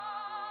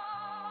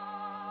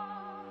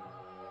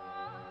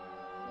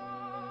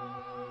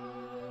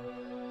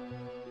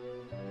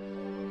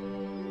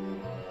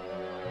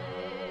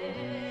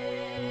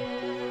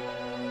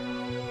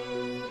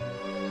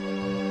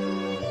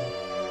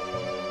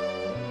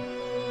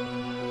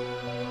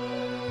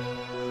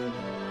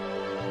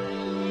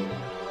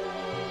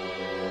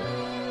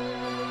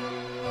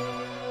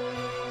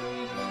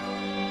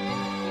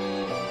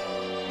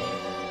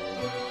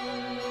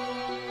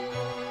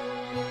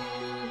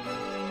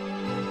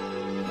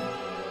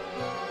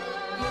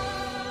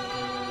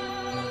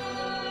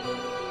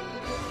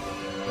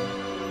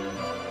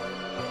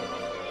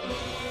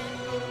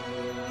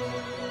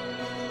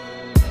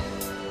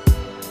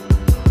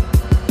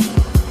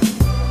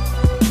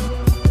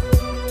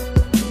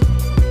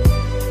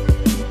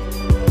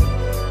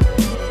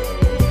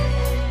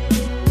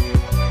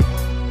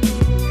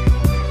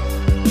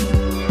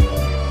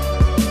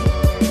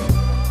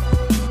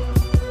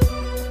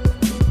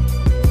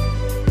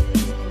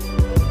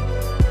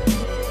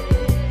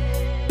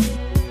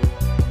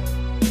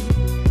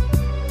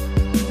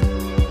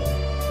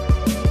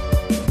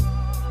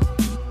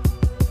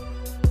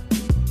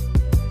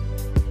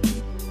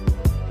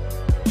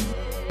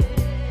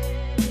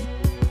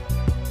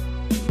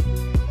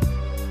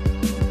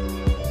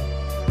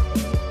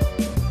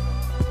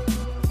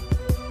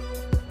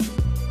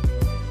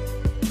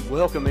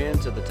Welcome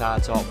into the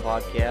Tide Talk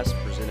podcast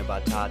presented by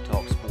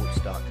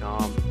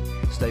TideTalkSports.com.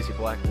 Stacey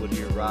Blackwood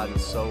here riding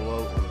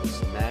solo on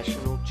this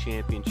national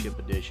championship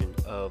edition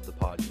of the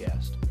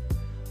podcast.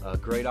 A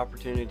great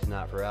opportunity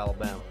tonight for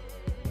Alabama.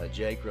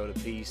 Jake wrote a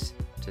piece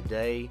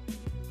today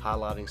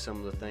highlighting some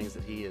of the things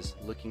that he is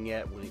looking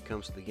at when it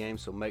comes to the game,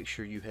 so make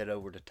sure you head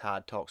over to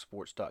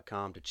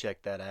TideTalkSports.com to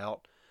check that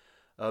out.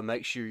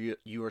 Make sure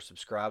you are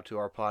subscribed to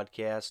our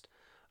podcast.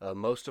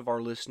 Most of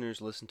our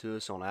listeners listen to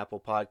us on Apple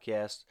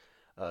Podcasts.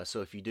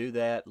 So if you do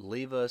that,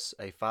 leave us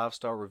a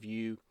 5-star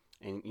review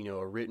and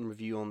a written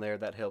review on there.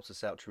 That helps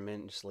us out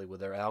tremendously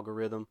with our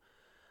algorithm.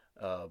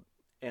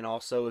 And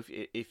also,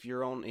 if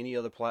you're on any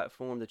other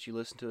platform that you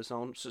listen to us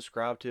on,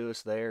 subscribe to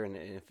us there, and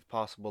if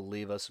possible,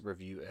 leave us a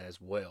review as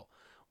well.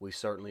 We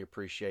certainly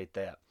appreciate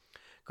that.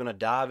 Going to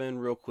dive in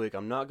real quick.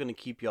 I'm not going to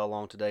keep y'all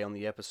long today on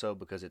the episode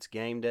because it's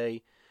game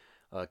day.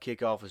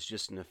 Kickoff is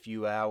just in a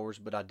few hours,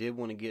 but I did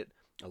want to get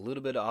a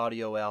little bit of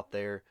audio out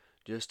there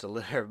just to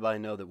let everybody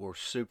know that we're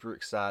super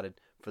excited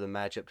for the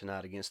matchup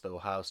tonight against the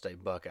Ohio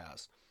State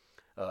Buckeyes.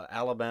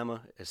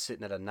 Alabama is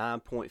sitting at a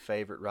 9-point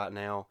favorite right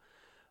now,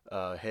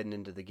 heading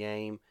into the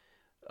game.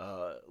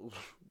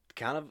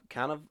 Kind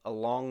of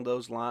along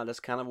those lines. That's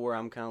kind of where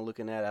I'm kind of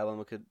looking at.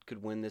 Alabama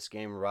could win this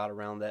game right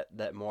around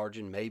that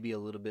margin, maybe a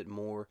little bit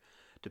more,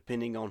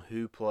 depending on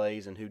who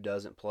plays and who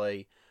doesn't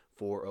play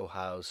for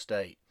Ohio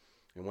State.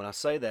 And when I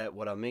say that,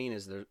 what I mean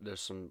is there's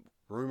some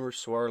rumors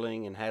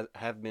swirling and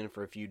have been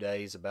for a few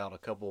days about a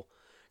couple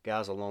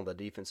guys along the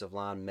defensive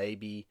line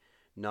maybe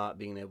not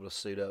being able to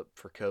suit up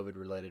for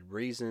COVID-related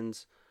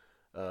reasons,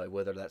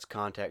 whether that's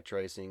contact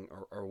tracing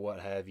or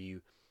what have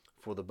you,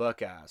 for the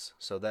Buckeyes.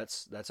 So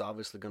that's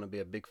obviously going to be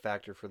a big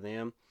factor for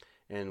them.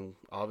 And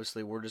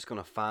obviously we're just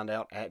going to find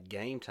out at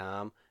game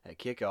time, at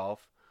kickoff,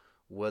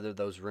 whether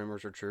those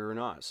rumors are true or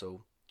not.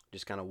 So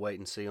just kind of wait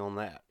and see on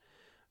that.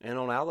 And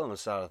on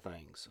Alabama's side of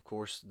things, of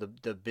course,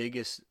 the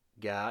biggest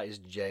guy is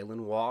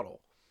Jalen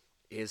Waddle.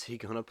 Is he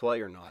going to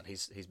play or not?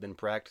 He's been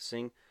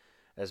practicing,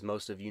 as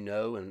most of you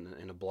know,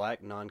 in a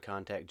black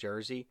non-contact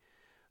jersey.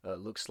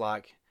 Looks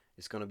like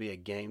it's going to be a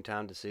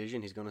game-time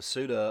decision. He's going to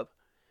suit up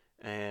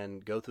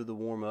and go through the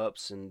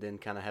warm-ups and then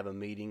kind of have a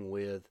meeting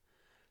with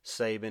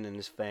Saban and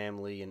his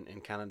family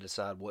and kind of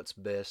decide what's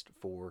best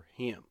for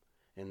him.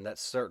 And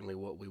that's certainly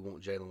what we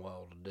want Jalen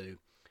Waddle to do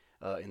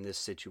in this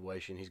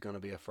situation. He's going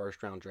to be a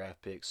first-round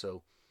draft pick,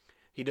 so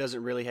he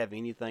doesn't really have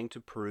anything to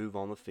prove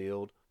on the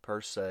field per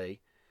se,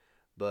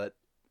 but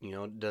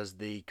does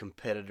the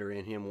competitor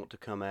in him want to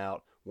come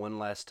out one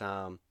last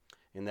time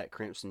in that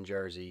crimson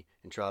jersey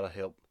and try to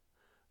help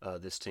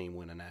this team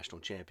win a national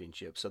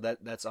championship? So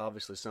that's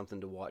obviously something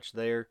to watch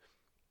there.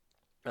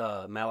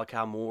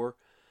 Malachi Moore,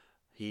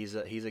 he's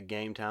a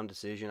game time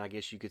decision, I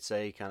guess you could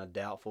say, kind of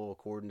doubtful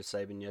according to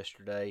Saban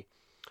yesterday.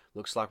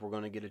 Looks like we're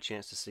going to get a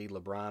chance to see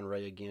LeBron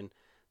Ray again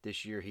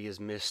this year. He has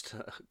missed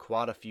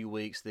quite a few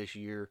weeks this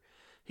year.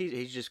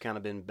 He's just kind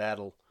of been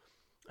battle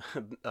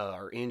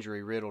or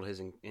injury riddled his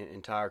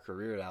entire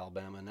career at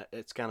Alabama, and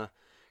it's kind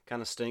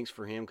of stinks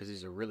for him because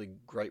he's a really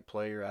great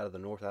player out of the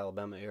North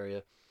Alabama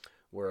area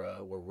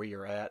where we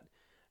are at,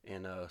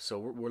 and so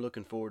we're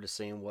looking forward to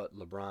seeing what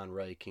LeBron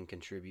Ray can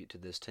contribute to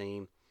this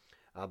team.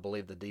 I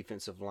believe the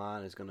defensive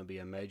line is going to be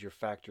a major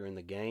factor in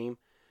the game.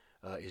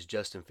 Is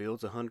Justin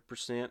Fields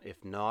 100%?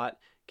 If not,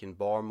 can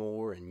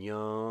Barmore and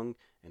Young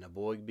and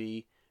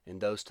Aboigbe and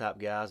those type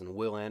guys and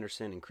Will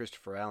Anderson and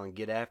Christopher Allen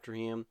get after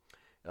him,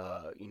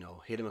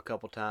 hit him a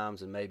couple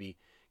times and maybe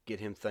get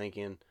him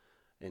thinking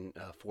and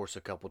force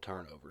a couple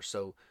turnovers.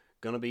 So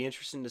going to be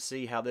interesting to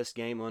see how this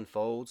game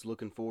unfolds.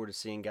 Looking forward to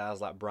seeing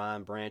guys like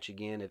Brian Branch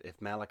again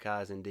if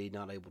Malachi is indeed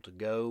not able to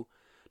go.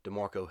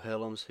 DeMarco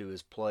Hellams, who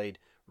has played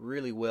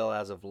really well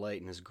as of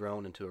late and has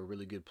grown into a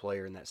really good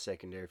player in that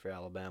secondary for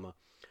Alabama.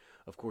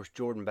 Of course,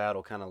 Jordan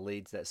Battle kind of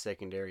leads that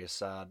secondary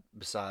aside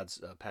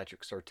besides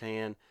Patrick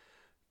Surtain.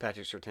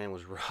 Patrick Surtain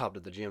was robbed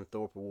of the Jim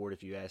Thorpe Award,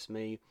 if you ask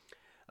me.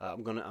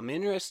 I'm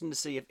interested to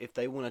see if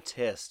they want to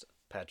test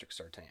Patrick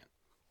Surtain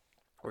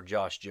or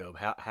Josh Jobe,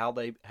 how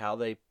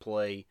they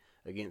play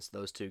against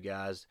those two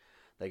guys.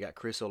 They got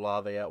Chris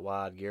Olave out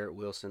wide, Garrett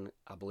Wilson.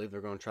 I believe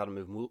they're going to try to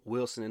move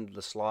Wilson into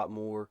the slot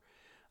more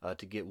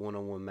to get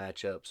one-on-one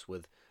matchups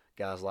with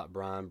guys like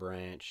Brian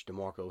Branch,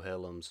 DeMarco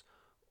Hellams,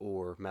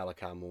 or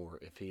Malachi Moore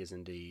if he is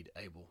indeed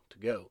able to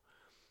go.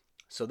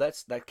 So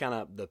that's kind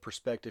of the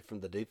perspective from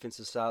the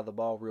defensive side of the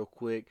ball real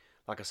quick.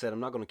 Like I said, I'm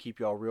not going to keep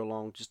y'all real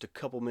long, just a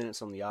couple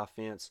minutes on the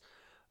offense.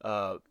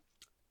 I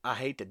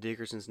hate that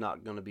Dickerson's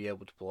not going to be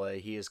able to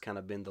play. He has kind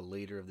of been the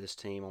leader of this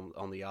team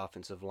on the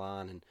offensive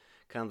line and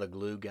kind of the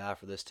glue guy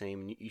for this team.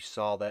 And you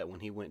saw that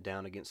when he went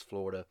down against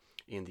Florida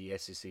in the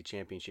SEC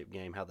championship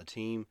game, how the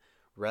team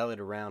rallied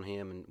around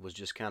him and was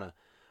just kind of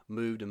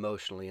moved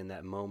emotionally in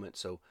that moment.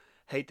 So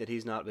hate that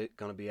he's not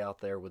going to be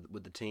out there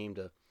with the team.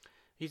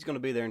 He's going to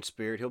be there in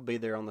spirit. He'll be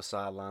there on the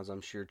sidelines,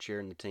 I'm sure,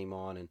 cheering the team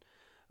on.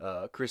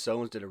 And Chris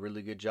Owens did a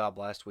really good job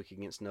last week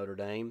against Notre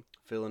Dame,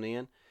 filling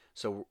in.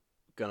 So we're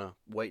going to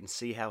wait and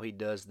see how he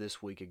does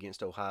this week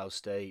against Ohio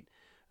State.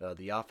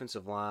 The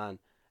offensive line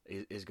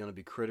is going to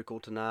be critical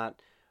tonight.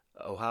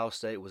 Ohio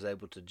State was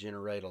able to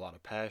generate a lot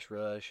of pass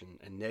rush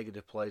and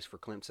negative plays for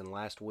Clemson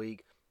last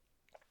week.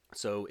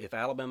 So if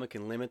Alabama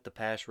can limit the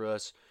pass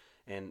rush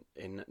and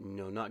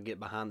not get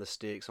behind the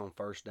sticks on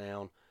first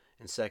down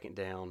and second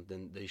down,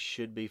 then they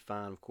should be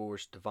fine. Of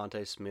course,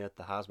 Devontae Smith,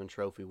 the Heisman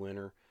Trophy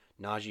winner,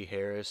 Najee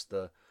Harris,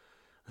 the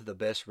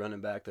best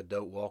running back, the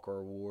Doak Walker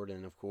Award,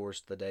 and of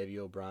course the Davy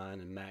O'Brien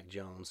and Mac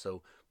Jones.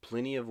 So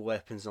plenty of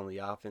weapons on the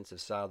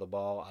offensive side of the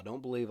ball. I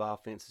don't believe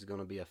offense is going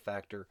to be a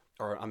factor,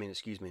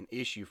 an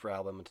issue for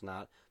Alabama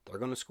tonight. They're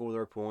going to score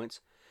their points,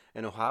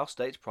 and Ohio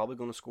State's probably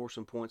going to score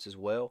some points as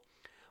well.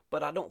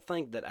 But I don't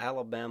think that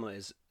Alabama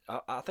is.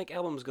 I think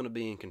Alabama's going to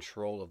be in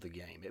control of the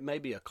game. It may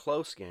be a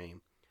close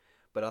game,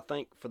 but I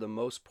think for the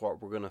most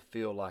part we're going to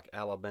feel like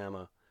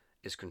Alabama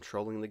is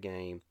controlling the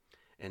game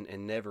and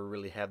never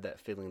really have that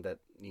feeling that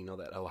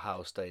that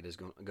Ohio State is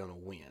going to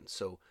win.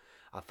 So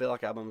I feel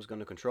like Alabama's going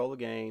to control the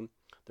game.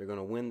 They're going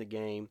to win the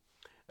game.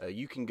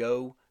 You can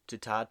go to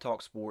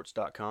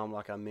TideTalkSports.com,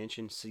 like I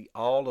mentioned, see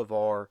all of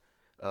our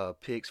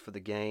picks for the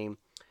game.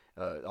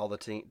 All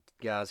the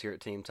guys here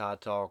at Team Tide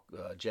Talk,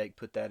 Jake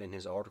put that in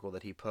his article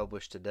that he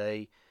published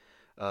today.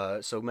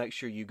 So make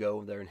sure you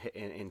go there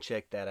and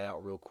check that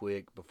out real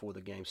quick before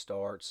the game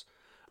starts.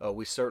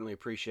 We certainly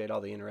appreciate all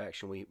the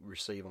interaction we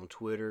receive on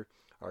Twitter.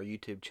 Our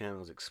YouTube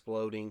channel is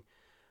exploding,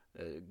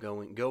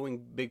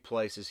 going big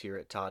places here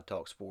at Tide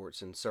Talk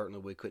Sports, and certainly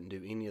we couldn't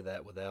do any of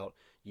that without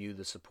you,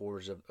 the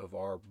supporters of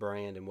our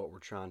brand and what we're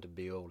trying to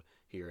build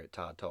here at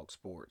Tide Talk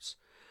Sports.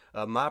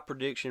 My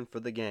prediction for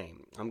the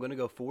game, I'm going to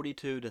go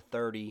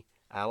 42-30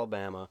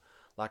 Alabama.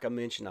 Like I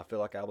mentioned, I feel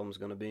like Alabama's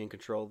going to be in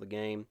control of the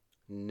game.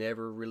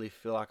 Never really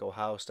feel like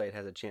Ohio State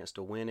has a chance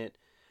to win it.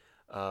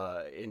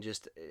 And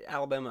just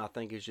Alabama, I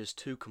think, is just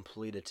too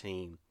complete a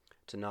team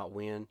to not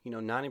win.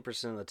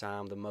 90% of the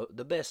time,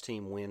 the best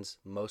team wins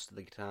most of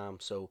the time.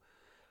 So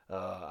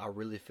I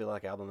really feel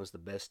like Alabama's the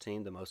best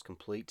team, the most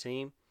complete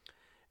team.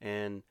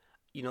 And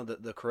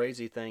the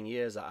crazy thing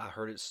is, I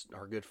heard it's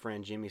our good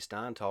friend Jimmy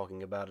Stein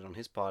talking about it on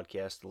his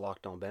podcast, the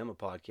Locked On Bama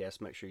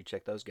podcast. Make sure you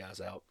check those guys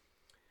out.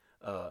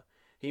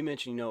 He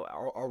mentioned,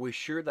 are we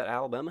sure that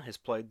Alabama has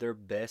played their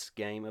best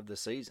game of the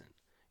season?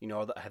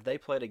 Have they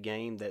played a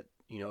game that,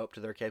 up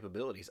to their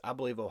capabilities? I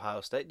believe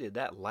Ohio State did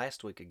that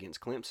last week against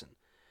Clemson.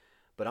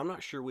 But I'm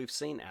not sure we've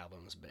seen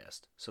Alabama's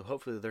best. So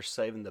hopefully they're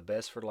saving the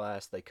best for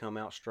last. They come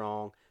out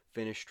strong,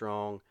 finish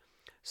strong,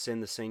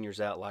 send the seniors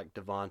out like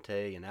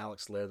Devontae and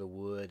Alex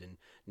Leatherwood and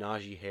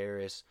Najee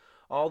Harris,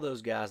 all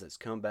those guys that's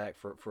come back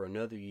for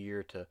another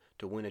year to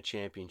win a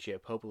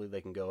championship. Hopefully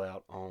they can go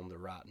out on the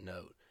right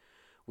note.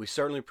 We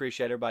certainly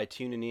appreciate everybody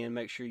tuning in.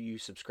 Make sure you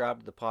subscribe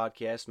to the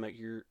podcast.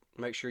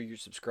 Make sure you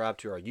subscribe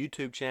to our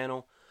YouTube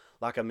channel.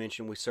 Like I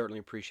mentioned, we certainly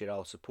appreciate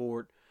all the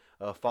support.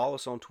 Follow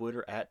us on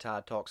Twitter at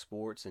Tide Talk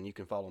Sports, and you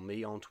can follow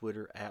me on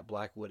Twitter at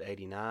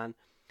Blackwood89.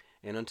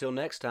 And until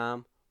next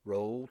time,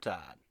 roll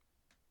Tide.